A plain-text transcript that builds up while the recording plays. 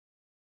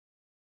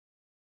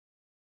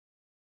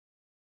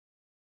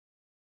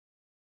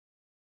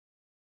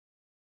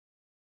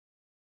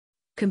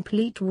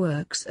Complete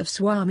works of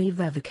Swami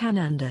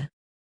Vivekananda.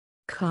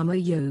 Karma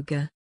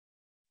Yoga.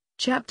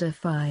 Chapter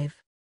 5.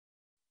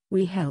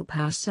 We help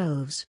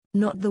ourselves,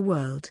 not the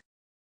world.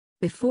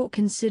 Before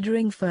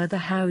considering further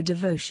how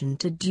devotion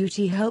to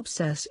duty helps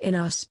us in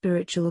our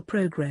spiritual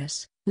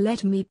progress,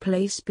 let me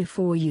place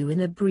before you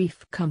in a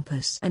brief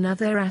compass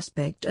another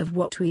aspect of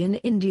what we in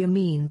India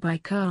mean by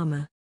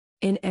karma.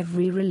 In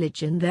every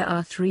religion there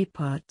are three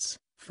parts: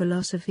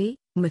 philosophy,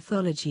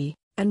 mythology,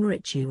 and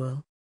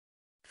ritual.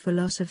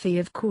 Philosophy,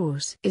 of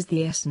course, is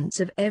the essence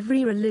of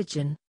every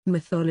religion.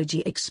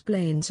 Mythology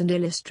explains and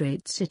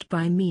illustrates it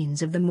by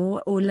means of the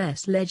more or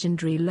less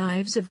legendary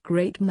lives of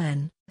great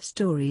men,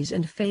 stories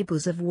and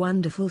fables of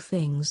wonderful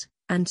things,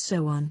 and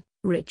so on.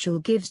 Ritual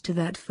gives to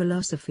that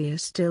philosophy a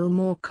still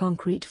more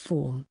concrete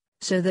form,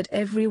 so that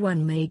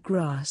everyone may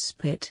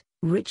grasp it.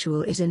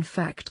 Ritual is in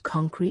fact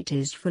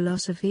concretized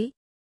philosophy.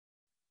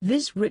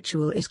 This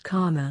ritual is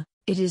karma.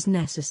 It is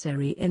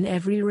necessary in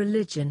every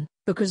religion,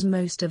 because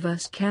most of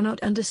us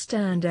cannot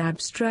understand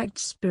abstract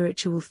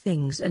spiritual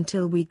things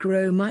until we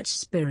grow much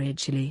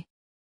spiritually.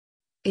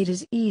 It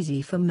is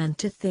easy for men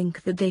to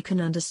think that they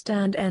can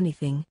understand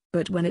anything,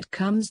 but when it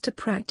comes to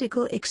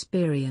practical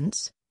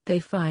experience, they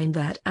find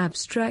that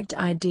abstract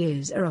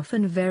ideas are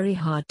often very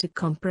hard to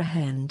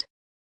comprehend.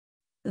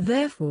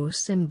 Therefore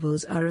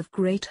symbols are of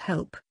great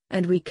help,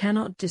 and we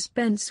cannot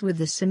dispense with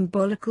the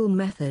symbolical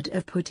method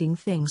of putting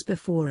things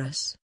before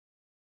us.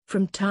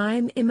 From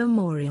time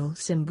immemorial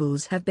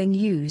symbols have been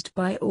used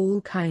by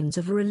all kinds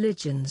of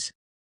religions.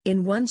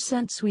 In one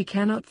sense we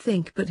cannot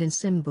think but in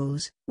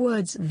symbols.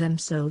 Words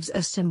themselves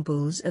are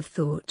symbols of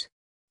thought.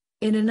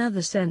 In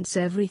another sense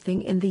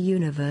everything in the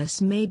universe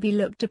may be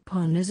looked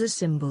upon as a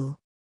symbol.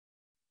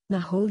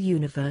 The whole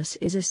universe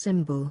is a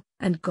symbol,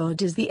 and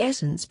God is the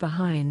essence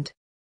behind.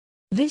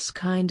 This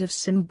kind of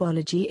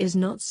symbology is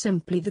not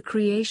simply the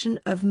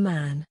creation of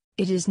man.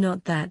 It is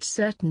not that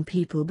certain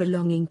people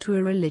belonging to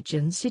a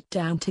religion sit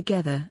down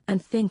together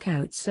and think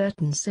out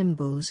certain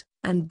symbols,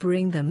 and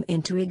bring them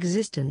into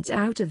existence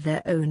out of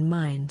their own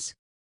minds.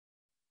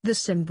 The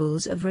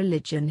symbols of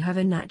religion have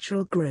a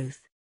natural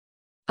growth.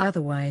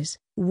 Otherwise,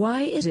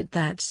 why is it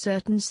that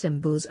certain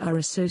symbols are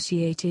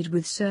associated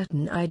with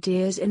certain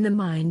ideas in the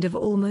mind of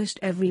almost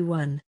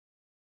everyone?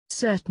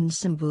 Certain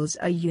symbols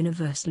are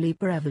universally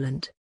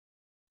prevalent.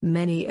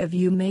 Many of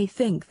you may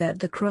think that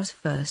the cross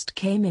first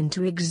came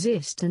into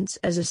existence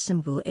as a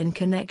symbol in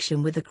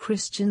connection with the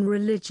Christian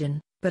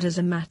religion, but as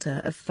a matter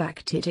of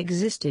fact it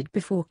existed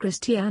before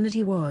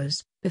Christianity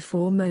was,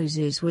 before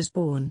Moses was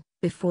born,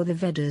 before the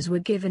Vedas were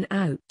given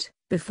out,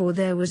 before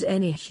there was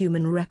any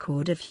human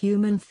record of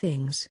human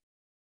things.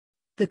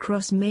 The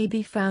cross may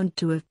be found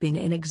to have been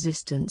in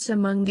existence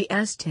among the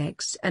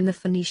Aztecs and the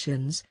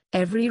Phoenicians.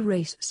 Every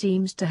race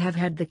seems to have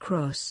had the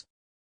cross.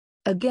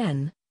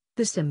 Again,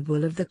 the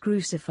symbol of the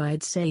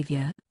crucified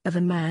Savior, of a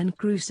man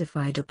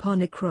crucified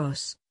upon a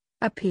cross,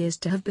 appears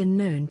to have been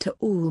known to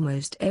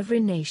almost every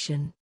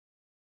nation.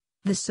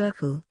 The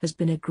circle has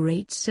been a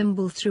great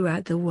symbol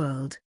throughout the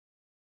world.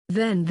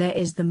 Then there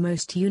is the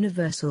most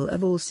universal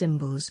of all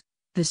symbols,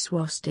 the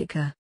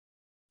swastika.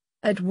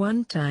 At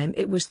one time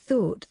it was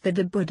thought that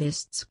the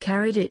Buddhists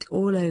carried it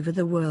all over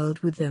the world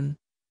with them,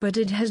 but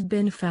it has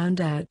been found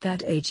out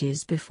that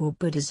ages before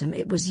Buddhism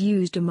it was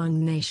used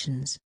among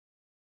nations.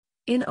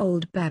 In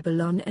Old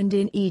Babylon and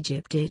in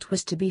Egypt it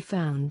was to be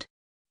found.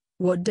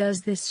 What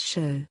does this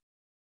show?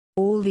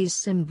 All these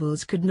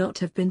symbols could not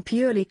have been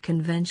purely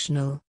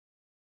conventional.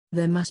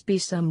 There must be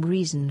some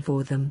reason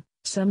for them,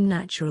 some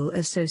natural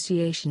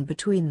association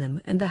between them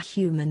and the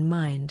human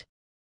mind.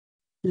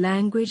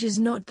 Language is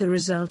not the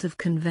result of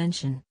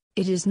convention.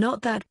 It is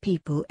not that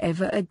people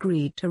ever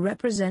agreed to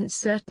represent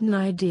certain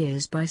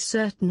ideas by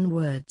certain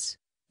words.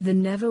 There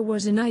never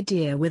was an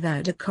idea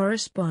without a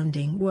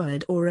corresponding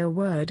word or a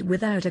word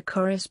without a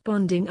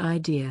corresponding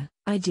idea.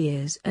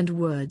 Ideas and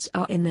words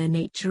are in their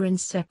nature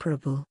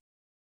inseparable.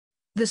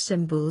 The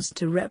symbols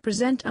to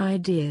represent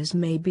ideas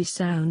may be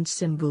sound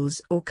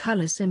symbols or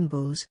color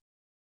symbols.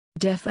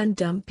 Deaf and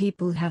dumb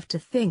people have to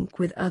think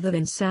with other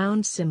than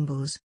sound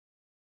symbols.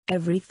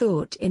 Every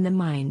thought in the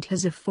mind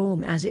has a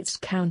form as its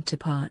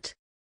counterpart.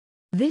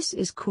 This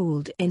is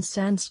called in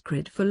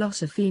Sanskrit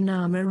philosophy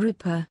nama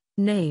rupa,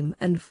 name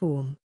and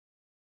form.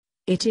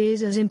 It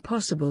is as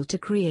impossible to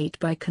create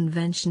by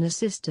convention a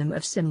system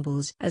of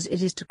symbols as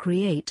it is to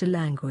create a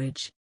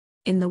language.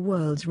 In the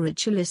world's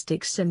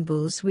ritualistic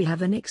symbols we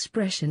have an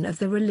expression of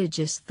the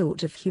religious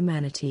thought of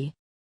humanity.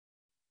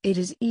 It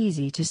is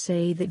easy to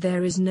say that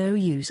there is no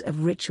use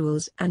of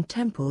rituals and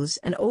temples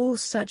and all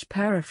such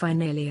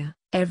paraphernalia.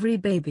 Every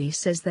baby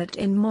says that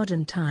in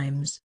modern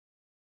times.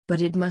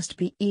 But it must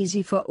be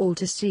easy for all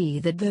to see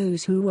that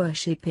those who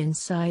worship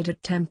inside a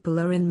temple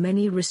are in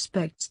many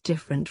respects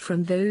different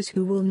from those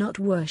who will not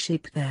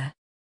worship there.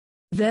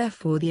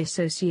 Therefore the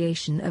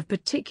association of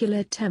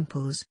particular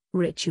temples,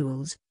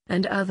 rituals,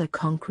 and other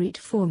concrete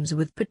forms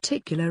with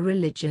particular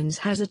religions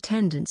has a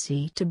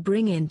tendency to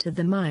bring into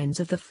the minds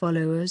of the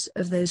followers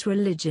of those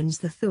religions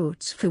the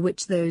thoughts for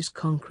which those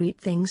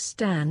concrete things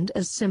stand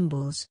as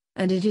symbols,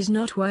 and it is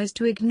not wise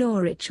to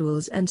ignore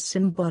rituals and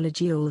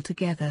symbology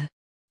altogether.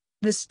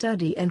 The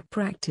study and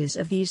practice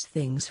of these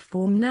things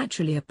form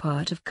naturally a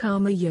part of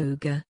karma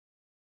yoga.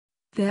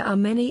 There are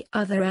many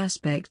other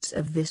aspects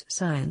of this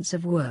science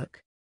of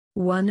work.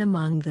 One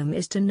among them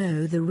is to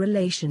know the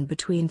relation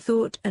between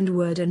thought and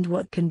word and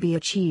what can be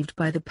achieved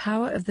by the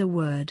power of the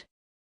word.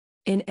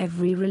 In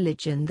every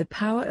religion the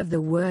power of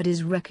the word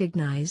is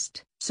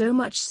recognized, so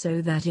much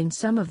so that in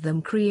some of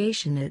them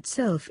creation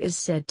itself is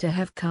said to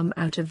have come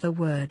out of the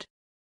word.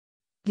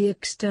 The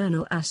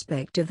external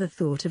aspect of the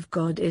thought of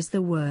God is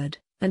the word,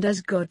 and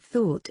as God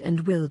thought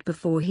and willed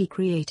before he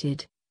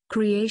created,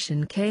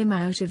 creation came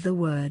out of the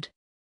word.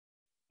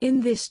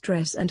 In this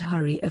stress and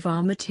hurry of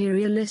our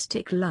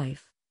materialistic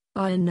life,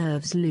 our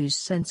nerves lose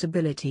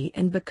sensibility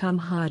and become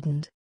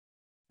hardened.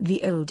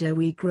 The older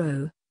we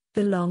grow,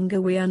 the longer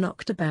we are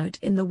knocked about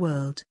in the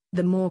world,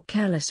 the more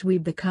callous we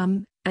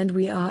become, and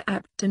we are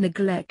apt to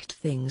neglect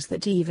things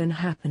that even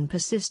happen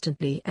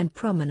persistently and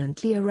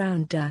prominently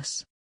around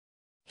us.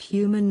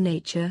 Human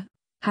nature,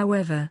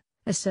 however,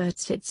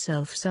 asserts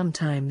itself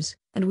sometimes,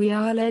 and we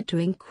are led to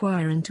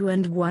inquire into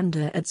and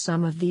wonder at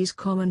some of these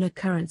common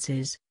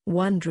occurrences.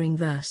 Wondering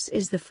thus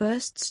is the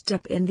first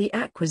step in the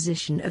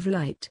acquisition of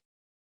light.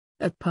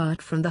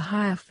 Apart from the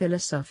higher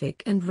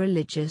philosophic and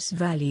religious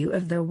value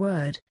of the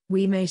word,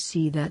 we may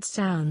see that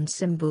sound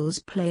symbols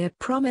play a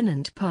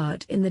prominent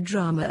part in the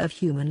drama of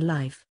human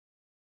life.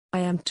 I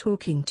am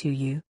talking to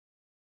you.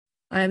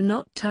 I am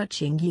not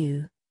touching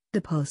you. The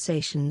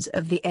pulsations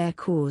of the air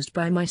caused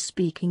by my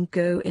speaking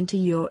go into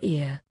your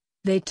ear.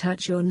 They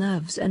touch your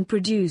nerves and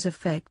produce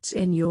effects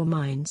in your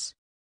minds.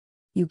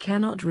 You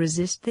cannot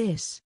resist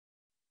this.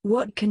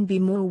 What can be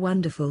more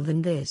wonderful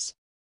than this?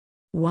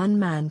 One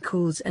man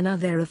calls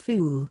another a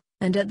fool,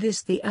 and at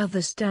this the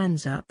other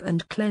stands up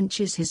and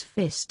clenches his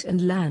fist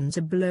and lands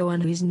a blow on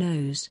his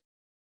nose.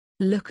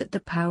 Look at the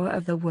power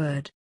of the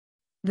word.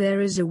 There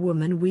is a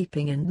woman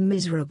weeping and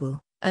miserable,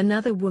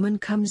 another woman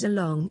comes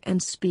along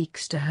and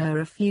speaks to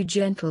her a few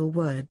gentle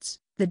words,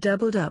 the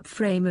doubled-up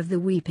frame of the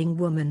weeping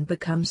woman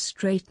becomes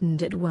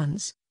straightened at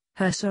once,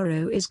 her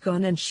sorrow is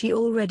gone and she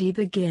already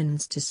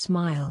begins to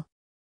smile.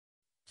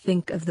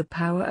 Think of the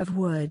power of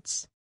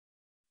words.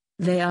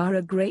 They are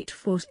a great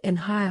force in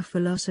higher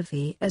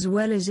philosophy as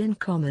well as in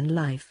common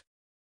life.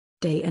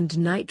 Day and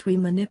night we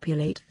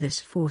manipulate this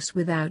force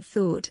without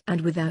thought and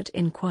without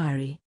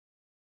inquiry.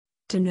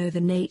 To know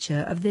the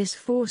nature of this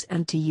force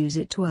and to use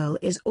it well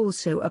is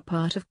also a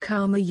part of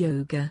karma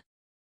yoga.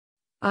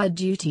 Our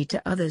duty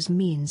to others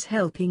means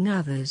helping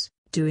others,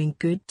 doing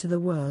good to the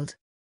world.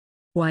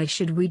 Why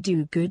should we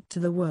do good to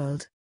the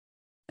world?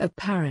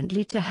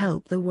 Apparently to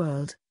help the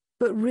world,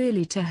 but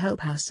really to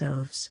help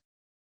ourselves.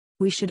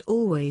 We should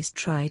always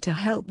try to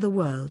help the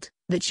world,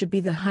 that should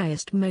be the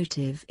highest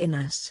motive in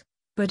us,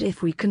 but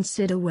if we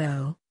consider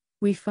well,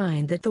 we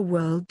find that the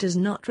world does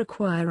not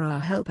require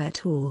our help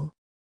at all.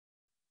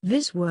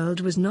 This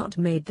world was not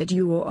made that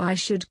you or I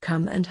should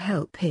come and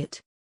help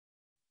it.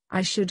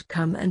 I should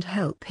come and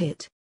help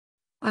it.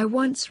 I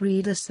once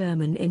read a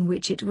sermon in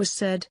which it was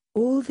said,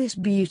 all this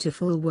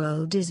beautiful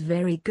world is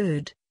very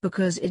good,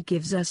 because it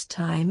gives us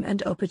time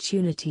and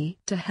opportunity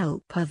to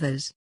help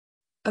others.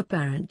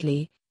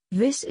 Apparently,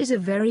 this is a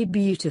very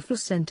beautiful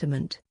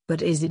sentiment,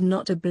 but is it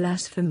not a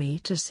blasphemy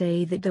to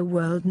say that the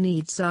world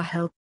needs our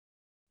help?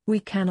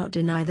 We cannot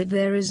deny that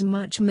there is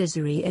much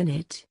misery in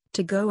it.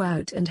 To go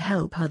out and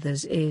help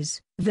others is,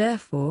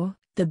 therefore,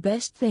 the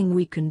best thing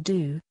we can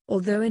do,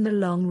 although in the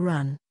long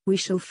run, we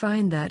shall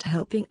find that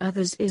helping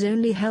others is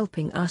only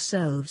helping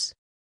ourselves.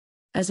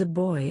 As a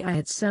boy I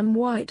had some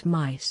white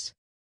mice.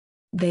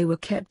 They were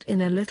kept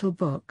in a little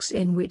box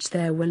in which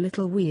there were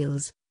little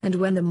wheels, and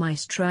when the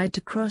mice tried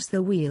to cross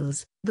the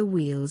wheels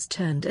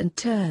turned and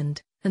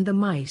turned, and the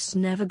mice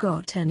never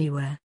got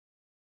anywhere.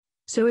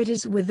 So it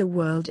is with the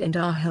world and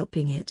our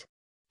helping it.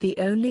 The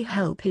only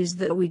help is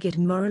that we get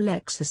moral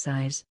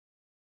exercise.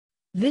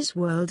 This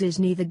world is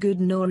neither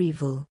good nor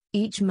evil,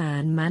 each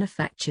man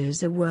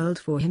manufactures a world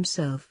for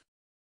himself.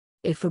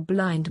 If a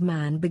blind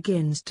man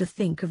begins to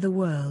think of the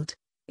world,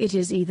 it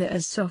is either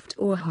as soft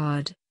or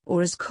hard,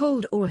 or as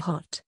cold or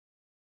hot.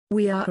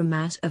 We are a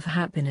mass of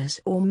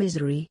happiness or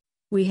misery.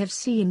 We have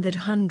seen that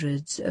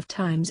hundreds of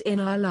times in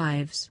our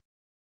lives.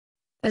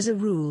 As a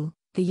rule,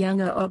 the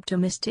young are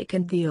optimistic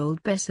and the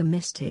old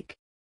pessimistic.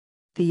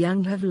 The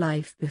young have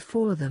life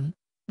before them,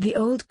 the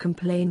old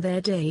complain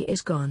their day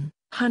is gone,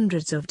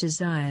 hundreds of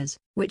desires,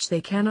 which they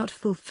cannot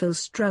fulfill,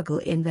 struggle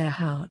in their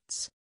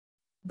hearts.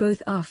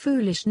 Both are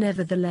foolish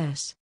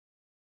nevertheless.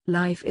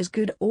 Life is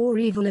good or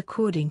evil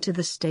according to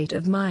the state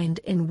of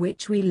mind in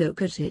which we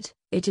look at it,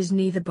 it is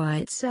neither by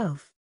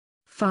itself.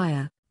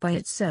 Fire, by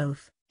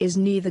itself, is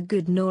neither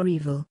good nor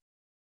evil.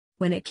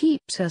 When it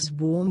keeps us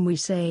warm we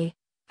say,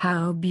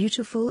 how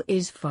beautiful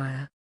is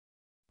fire.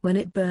 When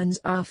it burns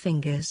our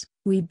fingers,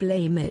 we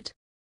blame it.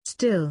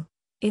 Still,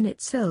 In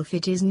itself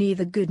it is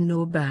neither good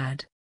nor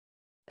bad.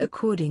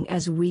 According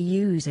as we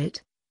use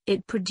it,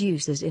 it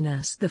produces in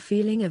us the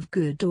feeling of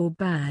good or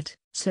bad,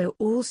 so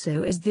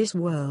also is this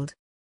world.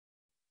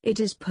 It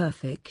is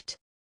perfect.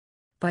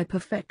 By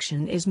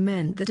perfection is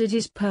meant that it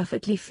is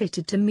perfectly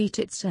fitted to meet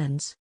its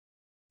ends.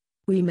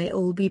 We may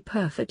all be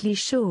perfectly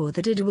sure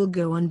that it will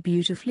go on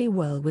beautifully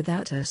well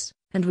without us,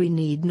 and we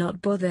need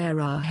not bother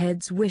our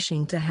heads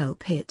wishing to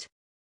help it.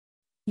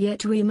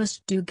 Yet we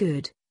must do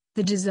good.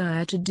 The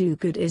desire to do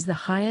good is the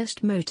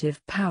highest motive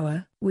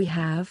power we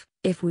have,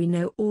 if we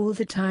know all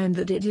the time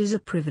that it is a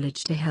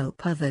privilege to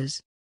help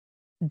others.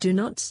 Do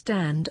not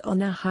stand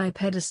on a high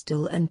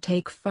pedestal and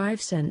take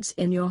 5 cents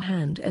in your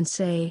hand and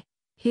say,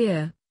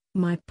 "Here,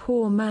 my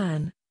poor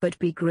man," but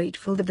be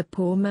grateful that the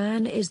poor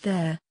man is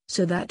there,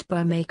 so that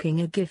by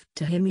making a gift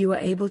to him you are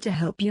able to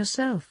help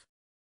yourself.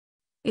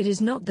 It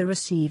is not the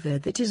receiver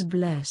that is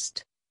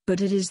blessed,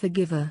 but it is the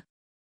giver.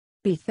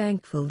 Be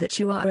thankful that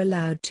you are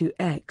allowed to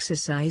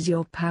exercise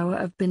your power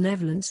of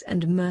benevolence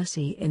and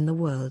mercy in the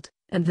world,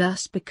 and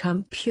thus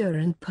become pure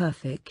and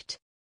perfect.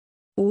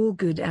 All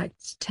good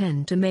acts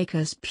tend to make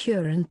us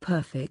pure and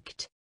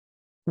perfect.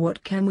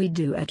 What can we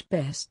do at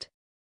best?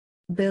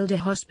 Build a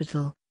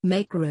hospital,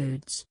 make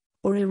roads,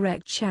 or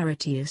erect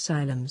charity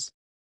asylums.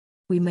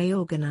 We may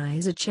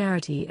organize a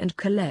charity and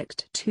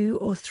collect $2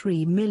 or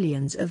 $3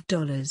 million,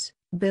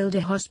 build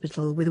a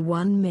hospital with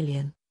 1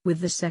 million. With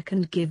the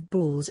second give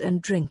balls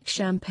and drink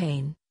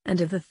champagne,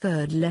 and of the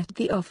third let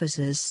the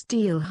officers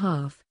steal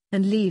half,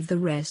 and leave the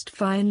rest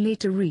finally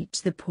to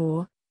reach the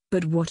poor.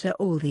 But what are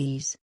all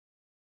these?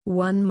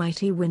 One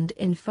mighty wind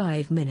in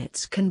 5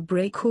 minutes can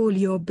break all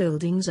your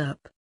buildings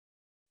up.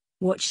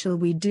 What shall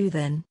we do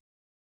then?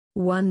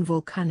 One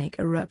volcanic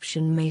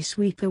eruption may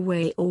sweep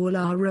away all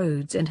our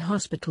roads and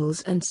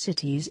hospitals and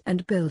cities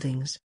and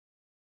buildings.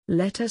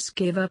 Let us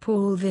give up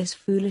all this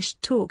foolish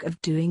talk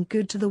of doing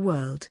good to the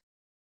world.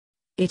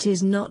 It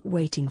is not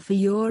waiting for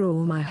your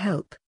or my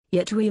help,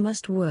 yet we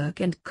must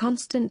work and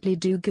constantly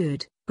do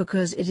good,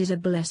 because it is a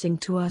blessing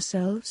to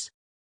ourselves.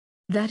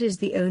 That is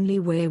the only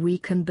way we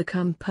can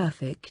become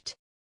perfect.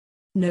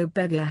 No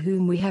beggar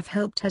whom we have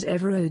helped has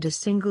ever owed a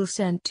single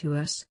cent to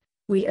us.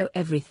 We owe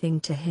everything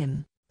to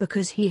him,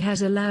 because he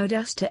has allowed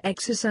us to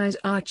exercise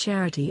our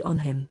charity on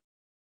him.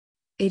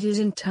 It is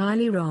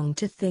entirely wrong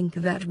to think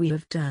that we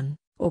have done,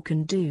 or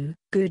can do,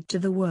 good to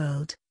the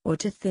world, or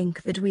to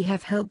think that we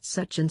have helped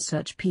such and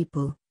such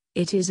people.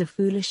 It is a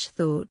foolish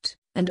thought,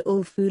 and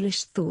all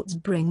foolish thoughts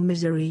bring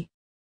misery.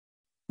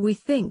 We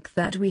think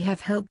that we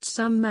have helped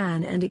some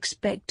man and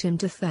expect him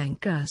to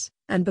thank us,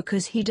 and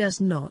because he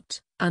does not,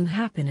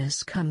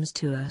 unhappiness comes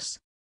to us.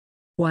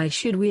 Why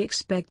should we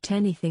expect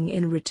anything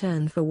in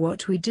return for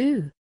what we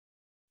do?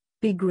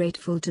 Be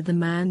grateful to the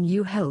man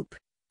you help,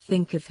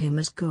 think of him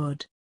as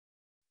God.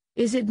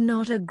 Is it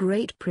not a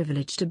great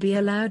privilege to be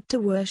allowed to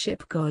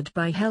worship God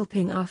by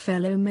helping our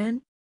fellow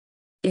men?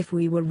 If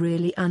we were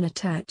really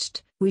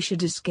unattached, we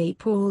should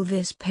escape all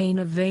this pain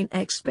of vain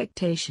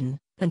expectation,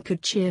 and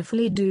could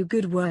cheerfully do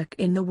good work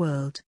in the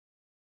world.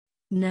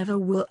 Never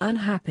will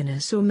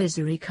unhappiness or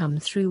misery come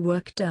through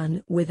work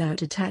done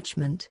without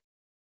attachment.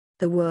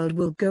 The world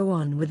will go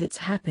on with its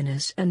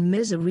happiness and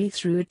misery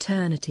through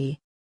eternity.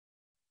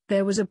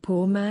 There was a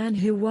poor man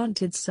who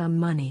wanted some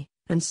money,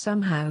 and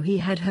somehow he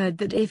had heard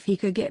that if he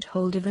could get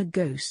hold of a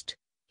ghost,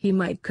 he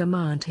might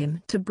command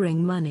him to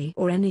bring money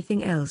or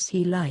anything else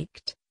he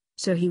liked,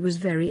 so he was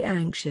very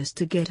anxious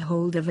to get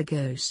hold of a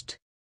ghost.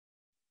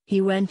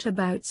 He went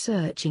about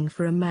searching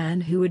for a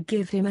man who would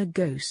give him a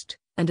ghost,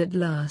 and at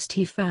last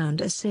he found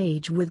a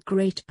sage with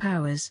great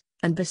powers,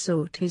 and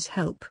besought his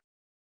help.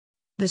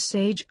 The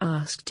sage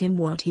asked him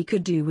what he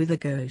could do with a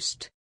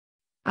ghost.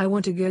 "I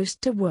want a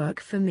ghost to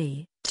work for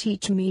me,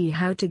 teach me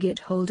how to get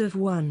hold of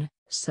one,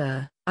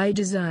 sir." "I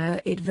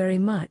desire it very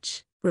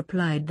much,"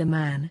 replied the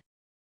man.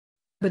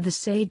 But the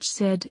sage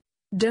said,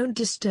 "Don't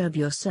disturb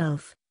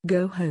yourself,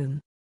 go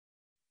home."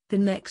 The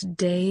next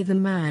day the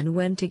man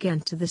went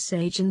again to the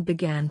sage and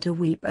began to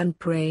weep and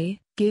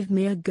pray, "Give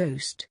me a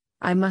ghost,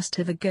 I must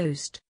have a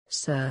ghost,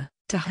 sir,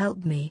 to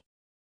help me."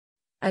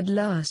 At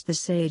last the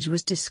sage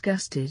was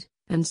disgusted,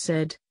 and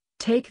said,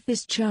 "Take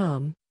this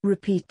charm,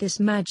 repeat this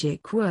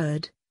magic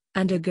word,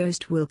 and a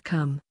ghost will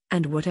come,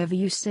 and whatever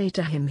you say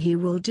to him he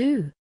will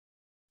do.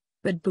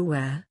 But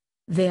beware,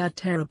 they are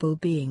terrible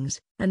beings,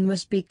 and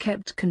must be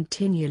kept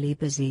continually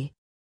busy.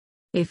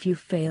 If you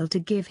fail to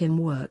give him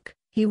work,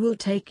 he will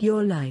take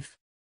your life."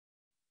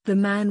 The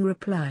man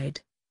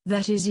replied,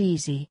 "That is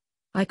easy,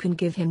 I can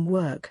give him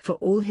work for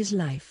all his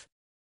life."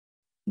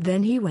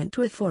 Then he went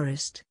to a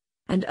forest,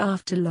 and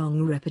after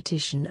long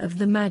repetition of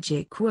the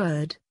magic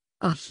word,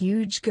 a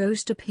huge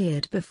ghost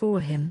appeared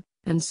before him,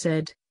 and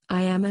said,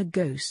 "I am a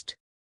ghost.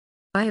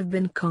 I have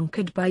been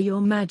conquered by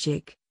your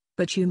magic,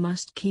 but you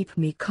must keep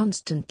me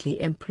constantly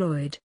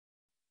employed.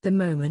 The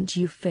moment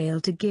you fail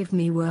to give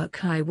me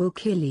work I will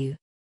kill you."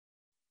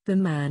 The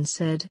man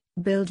said,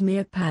 "Build me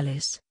a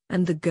palace,"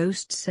 and the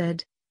ghost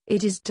said,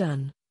 "It is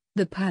done,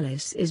 the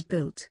palace is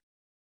built."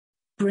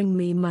 "Bring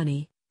me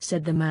money,"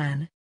 said the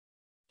man.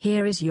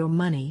 "Here is your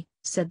money,"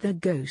 said the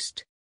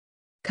ghost.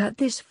 "Cut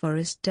this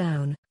forest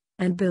down,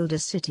 and build a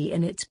city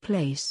in its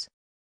place."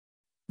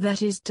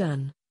 "That is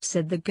done,"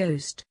 said the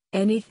ghost.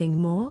 "Anything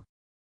more?"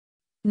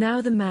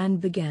 Now the man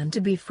began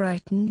to be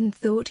frightened and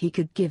thought he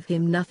could give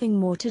him nothing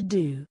more to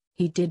do.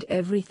 He did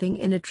everything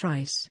in a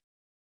trice.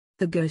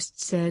 The ghost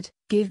said,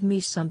 "Give me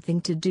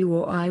something to do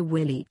or I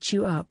will eat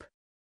you up."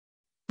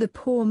 The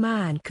poor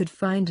man could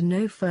find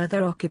no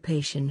further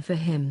occupation for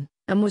him,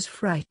 and was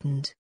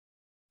frightened.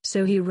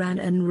 So he ran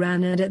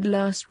and at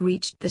last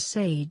reached the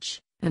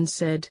sage, and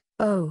said,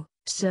 "Oh,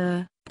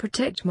 sir,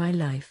 protect my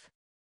life."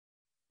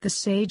 The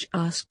sage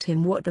asked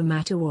him what the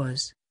matter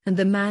was, and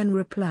the man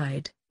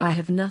replied, "I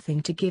have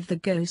nothing to give the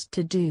ghost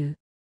to do.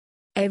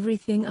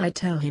 Everything I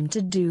tell him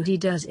to do he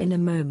does in a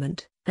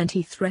moment, and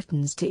he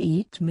threatens to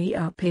eat me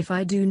up if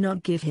I do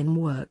not give him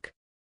work."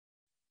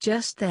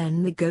 Just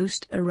then the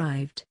ghost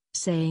arrived,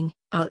 saying,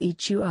 "I'll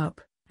eat you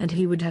up," and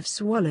he would have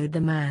swallowed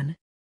the man.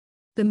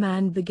 The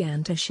man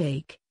began to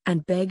shake,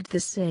 and begged the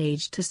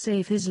sage to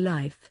save his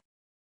life.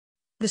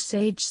 The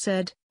sage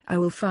said, "I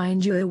will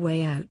find you a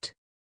way out.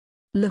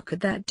 Look at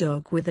that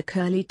dog with a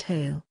curly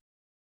tail.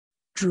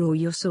 Draw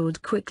your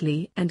sword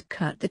quickly and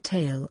cut the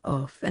tail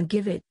off and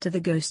give it to the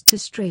ghost to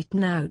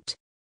straighten out."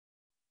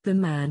 The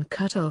man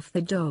cut off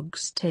the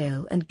dog's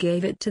tail and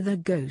gave it to the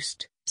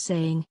ghost,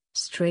 saying,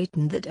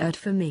 "Straighten that out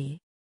for me."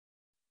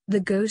 The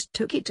ghost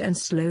took it and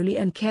slowly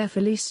and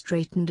carefully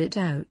straightened it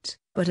out,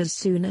 but as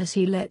soon as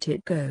he let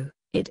it go,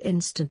 it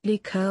instantly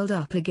curled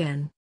up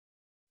again.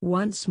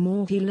 Once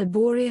more he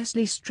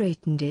laboriously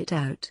straightened it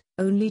out,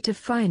 only to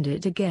find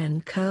it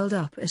again curled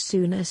up as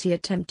soon as he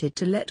attempted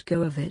to let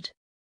go of it.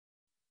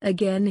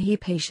 Again he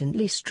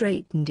patiently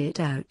straightened it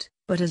out,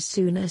 but as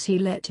soon as he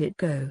let it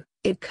go,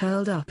 it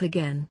curled up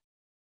again.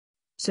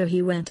 So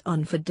he went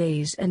on for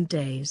days and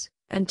days,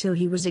 until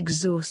he was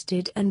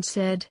exhausted and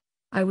said,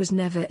 "I was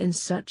never in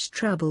such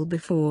trouble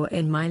before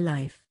in my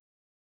life.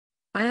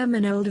 I am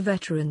an old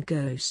veteran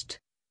ghost,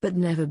 but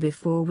never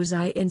before was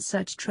I in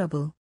such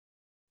trouble.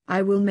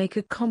 I will make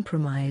a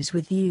compromise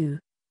with you,"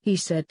 he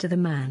said to the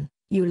man.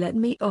 "You let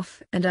me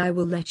off and I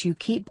will let you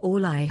keep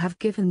all I have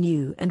given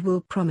you and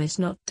will promise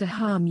not to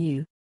harm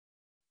you."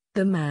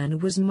 The man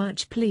was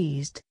much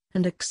pleased,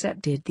 and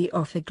accepted the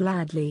offer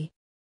gladly.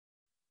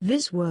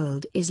 This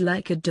world is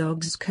like a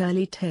dog's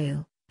curly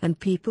tail, and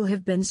people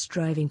have been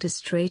striving to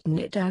straighten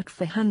it out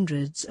for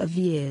hundreds of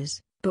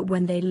years, but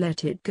when they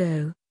let it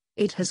go,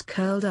 it has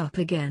curled up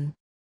again.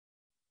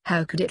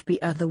 How could it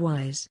be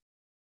otherwise?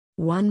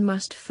 One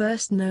must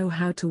first know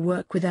how to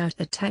work without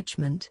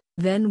attachment,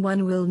 then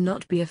one will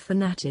not be a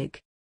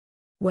fanatic.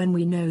 When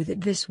we know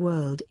that this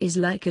world is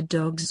like a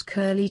dog's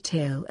curly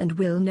tail and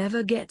will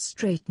never get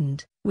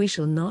straightened, we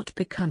shall not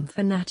become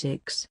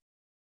fanatics.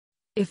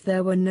 If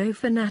there were no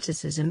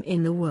fanaticism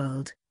in the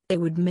world, it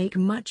would make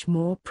much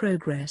more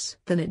progress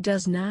than it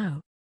does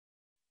now.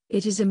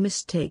 It is a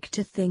mistake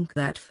to think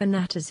that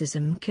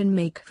fanaticism can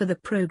make for the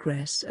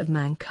progress of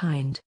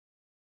mankind.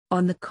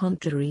 On the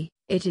contrary,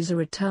 it is a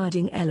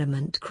retarding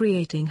element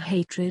creating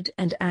hatred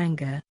and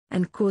anger,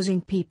 and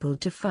causing people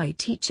to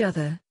fight each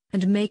other,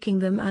 and making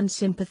them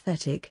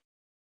unsympathetic.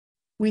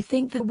 We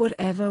think that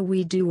whatever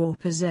we do or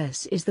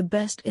possess is the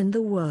best in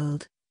the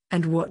world,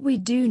 and what we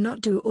do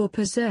not do or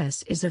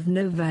possess is of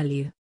no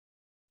value.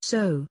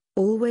 So,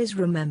 always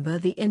remember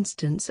the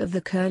instance of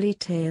the curly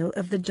tail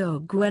of the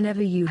dog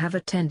whenever you have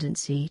a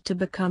tendency to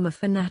become a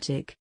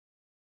fanatic.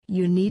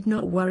 You need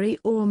not worry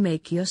or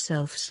make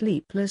yourself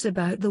sleepless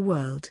about the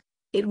world.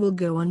 It will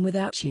go on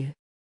without you.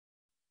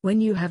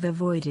 When you have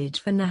avoided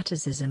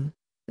fanaticism,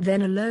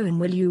 then alone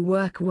will you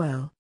work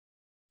well.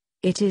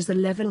 It is the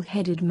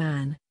level-headed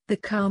man, the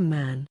calm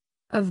man,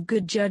 of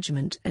good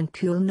judgment and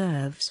cool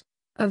nerves,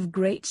 of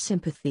great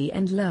sympathy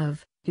and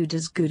love, who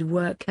does good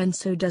work and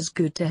so does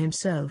good to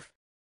himself.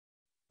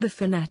 The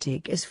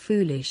fanatic is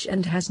foolish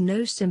and has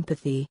no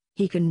sympathy.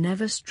 He can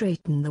never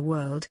straighten the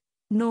world,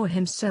 nor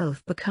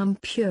himself become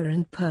pure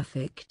and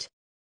perfect.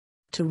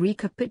 To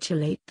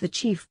recapitulate the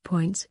chief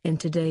points in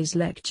today's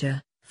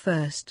lecture,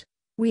 first,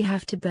 we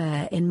have to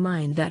bear in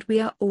mind that we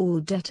are all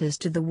debtors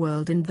to the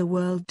world and the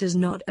world does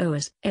not owe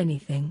us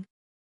anything.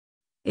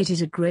 It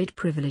is a great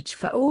privilege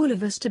for all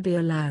of us to be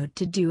allowed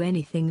to do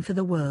anything for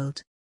the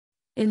world.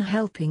 In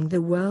helping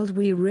the world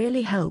we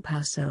really help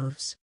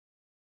ourselves.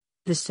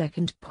 The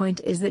second point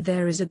is that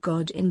there is a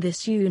God in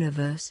this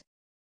universe.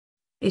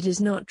 It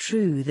is not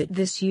true that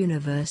this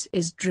universe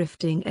is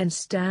drifting and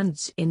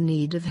stands in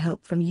need of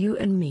help from you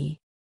and me.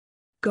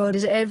 God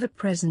is ever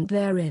present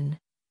therein.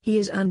 He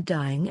is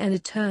undying and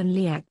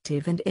eternally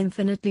active and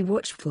infinitely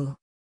watchful.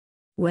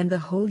 When the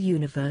whole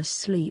universe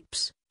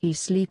sleeps, he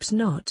sleeps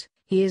not,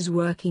 he is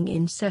working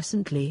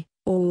incessantly.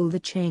 All the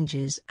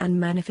changes and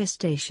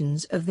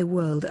manifestations of the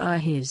world are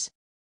his.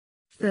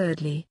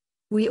 Thirdly,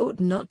 we ought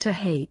not to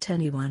hate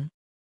anyone.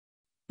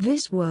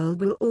 This world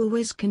will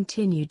always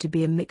continue to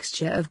be a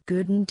mixture of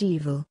good and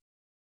evil.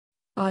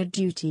 Our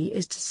duty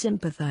is to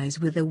sympathize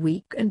with the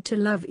weak and to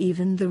love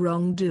even the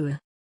wrongdoer.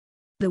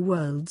 The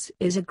world's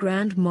is a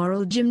grand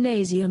moral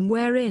gymnasium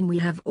wherein we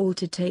have all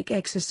to take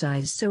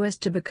exercise so as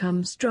to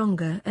become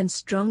stronger and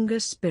stronger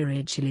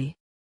spiritually.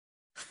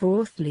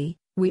 Fourthly,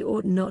 we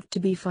ought not to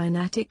be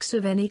fanatics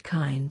of any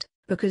kind,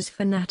 because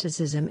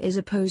fanaticism is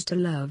opposed to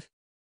love.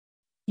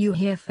 You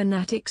hear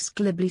fanatics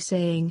glibly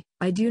saying,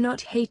 "I do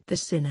not hate the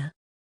sinner.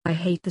 I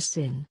hate the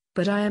sin,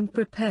 but I am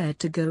prepared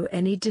to go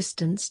any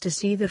distance to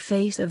see the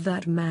face of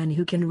that man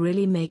who can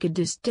really make a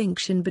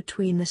distinction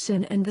between the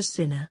sin and the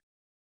sinner."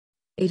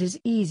 It is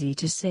easy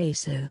to say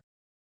so.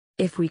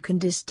 If we can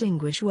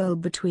distinguish well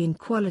between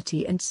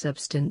quality and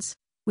substance,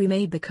 we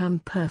may become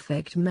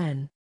perfect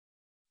men.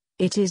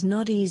 It is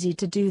not easy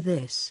to do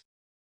this.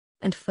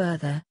 And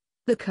further,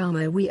 the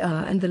calmer we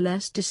are and the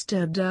less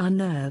disturbed our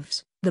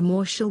nerves, the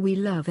more shall we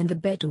love and the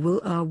better will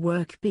our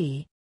work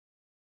be.